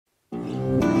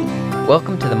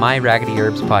Welcome to the My Raggedy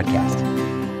Herbs podcast.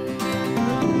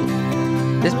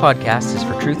 This podcast is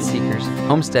for truth seekers,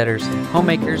 homesteaders,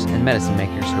 homemakers, and medicine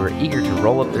makers who are eager to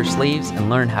roll up their sleeves and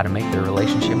learn how to make their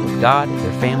relationship with God,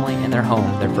 their family, and their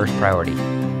home their first priority.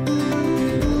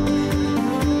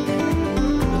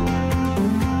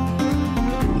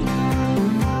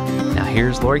 Now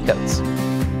here's Lori Coates.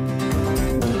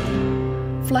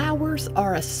 Flowers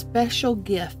are a special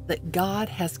gift that God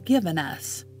has given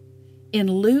us. In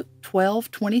Luke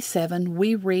 12:27,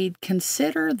 we read,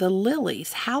 "Consider the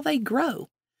lilies, how they grow.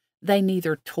 They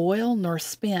neither toil nor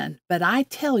spin. But I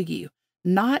tell you,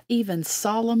 not even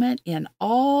Solomon in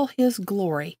all his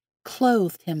glory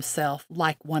clothed himself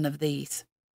like one of these."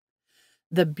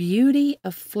 The beauty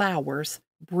of flowers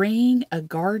bring a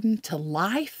garden to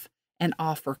life and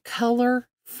offer color,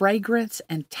 fragrance,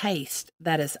 and taste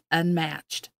that is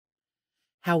unmatched.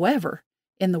 However,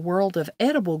 in the world of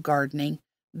edible gardening,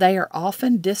 they are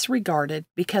often disregarded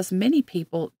because many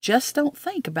people just don't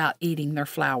think about eating their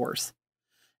flowers.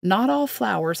 Not all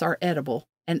flowers are edible,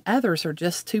 and others are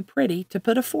just too pretty to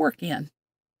put a fork in.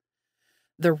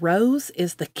 The rose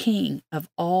is the king of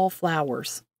all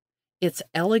flowers. Its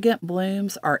elegant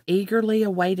blooms are eagerly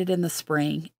awaited in the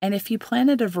spring, and if you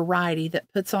planted a variety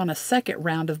that puts on a second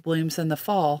round of blooms in the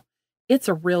fall, it's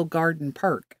a real garden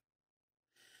perk.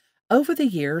 Over the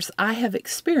years, I have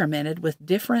experimented with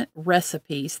different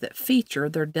recipes that feature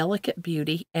their delicate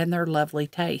beauty and their lovely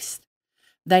taste.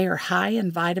 They are high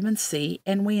in vitamin C,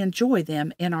 and we enjoy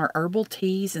them in our herbal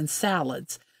teas and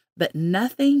salads, but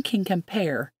nothing can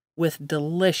compare with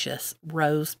delicious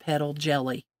rose petal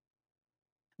jelly.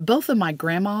 Both of my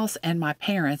grandmas and my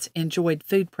parents enjoyed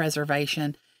food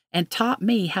preservation and taught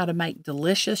me how to make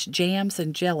delicious jams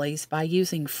and jellies by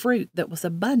using fruit that was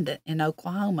abundant in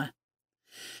Oklahoma.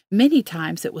 Many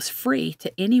times it was free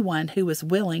to anyone who was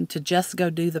willing to just go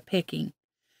do the picking.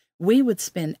 We would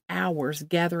spend hours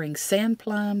gathering sand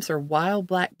plums or wild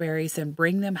blackberries and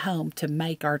bring them home to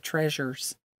make our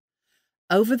treasures.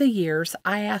 Over the years,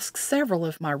 I asked several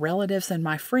of my relatives and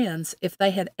my friends if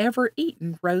they had ever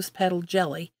eaten rose petal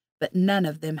jelly, but none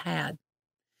of them had.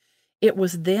 It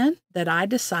was then that I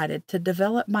decided to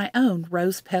develop my own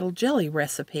rose petal jelly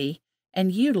recipe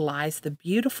and utilize the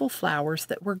beautiful flowers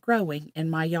that were growing in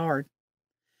my yard.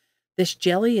 This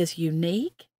jelly is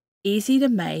unique, easy to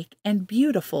make, and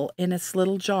beautiful in its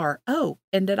little jar. Oh,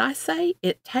 and did I say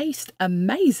it tastes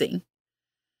amazing?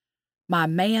 My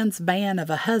man's man of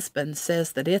a husband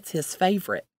says that it's his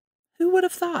favorite. Who would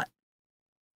have thought?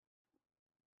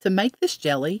 To make this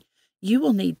jelly, you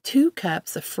will need 2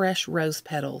 cups of fresh rose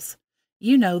petals.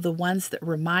 You know, the ones that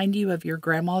remind you of your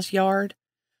grandma's yard.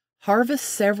 Harvest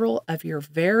several of your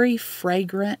very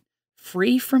fragrant,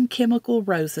 free from chemical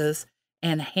roses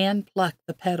and hand pluck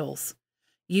the petals.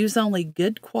 Use only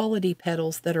good quality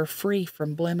petals that are free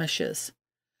from blemishes.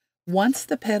 Once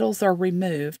the petals are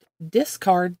removed,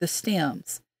 discard the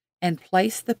stems and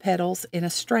place the petals in a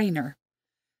strainer.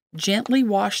 Gently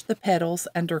wash the petals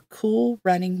under cool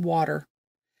running water.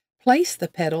 Place the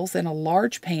petals in a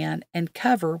large pan and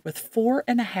cover with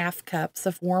 4½ cups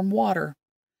of warm water.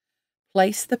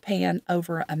 Place the pan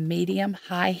over a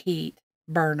medium-high heat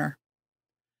burner.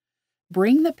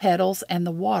 Bring the petals and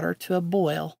the water to a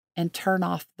boil and turn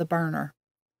off the burner.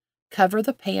 Cover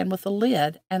the pan with a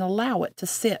lid and allow it to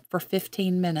sit for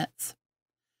 15 minutes.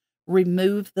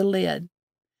 Remove the lid.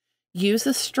 Use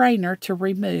a strainer to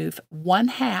remove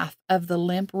 1/2 of the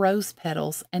limp rose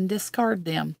petals and discard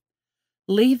them.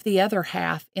 Leave the other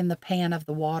half in the pan of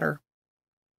the water.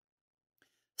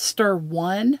 Stir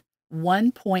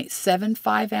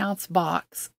 1.75-ounce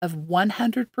box of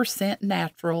 100%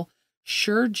 natural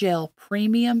Sure Gel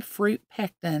Premium Fruit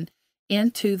Pectin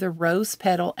into the rose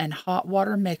petal and hot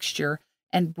water mixture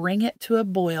and bring it to a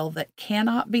boil that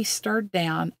cannot be stirred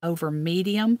down over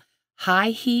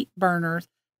medium-high heat burners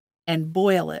and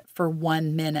boil it for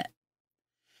 1 minute.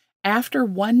 After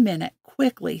 1 minute,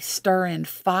 quickly stir in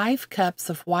 5 cups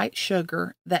of white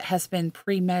sugar that has been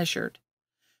pre-measured.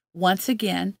 Once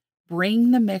again,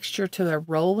 bring the mixture to a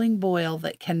rolling boil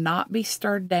that cannot be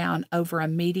stirred down over a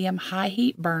medium-high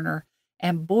heat burner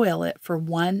and boil it for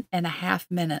 1½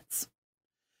 minutes.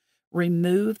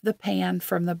 Remove the pan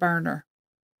from the burner.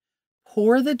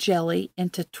 Pour the jelly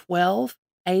into 12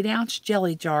 8-ounce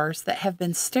jelly jars that have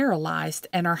been sterilized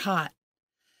and are hot.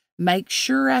 Make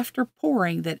sure after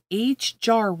pouring that each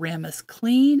jar rim is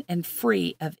clean and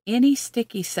free of any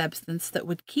sticky substance that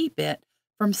would keep it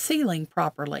from sealing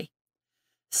properly.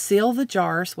 Seal the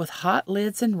jars with hot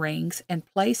lids and rings and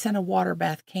place in a water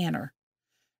bath canner.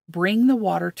 Bring the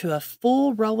water to a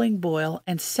full rolling boil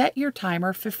and set your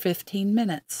timer for 15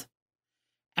 minutes.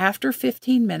 After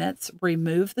 15 minutes,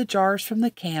 remove the jars from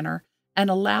the canner and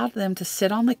allow them to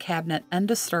sit on the cabinet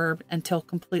undisturbed until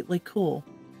completely cool.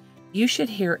 You should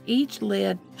hear each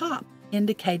lid pop,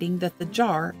 indicating that the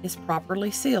jar is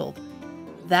properly sealed.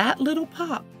 That little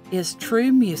pop is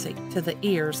true music to the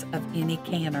ears of any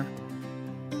canner.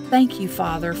 Thank you,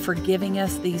 Father, for giving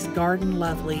us these garden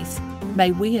lovelies.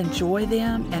 May we enjoy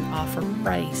them and offer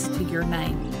praise to your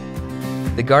name.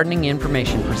 The gardening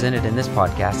information presented in this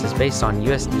podcast is based on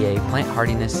USDA Plant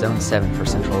Hardiness Zone 7 for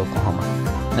Central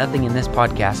Oklahoma. Nothing in this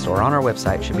podcast or on our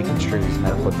website should be construed as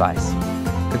medical advice.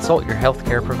 Consult your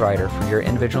healthcare provider for your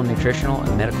individual nutritional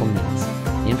and medical needs.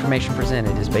 The information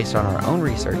presented is based on our own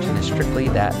research and is strictly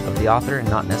that of the author and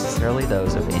not necessarily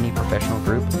those of any professional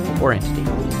group or entity.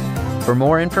 For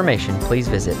more information, please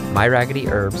visit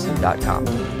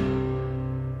myraggedyherbs.com.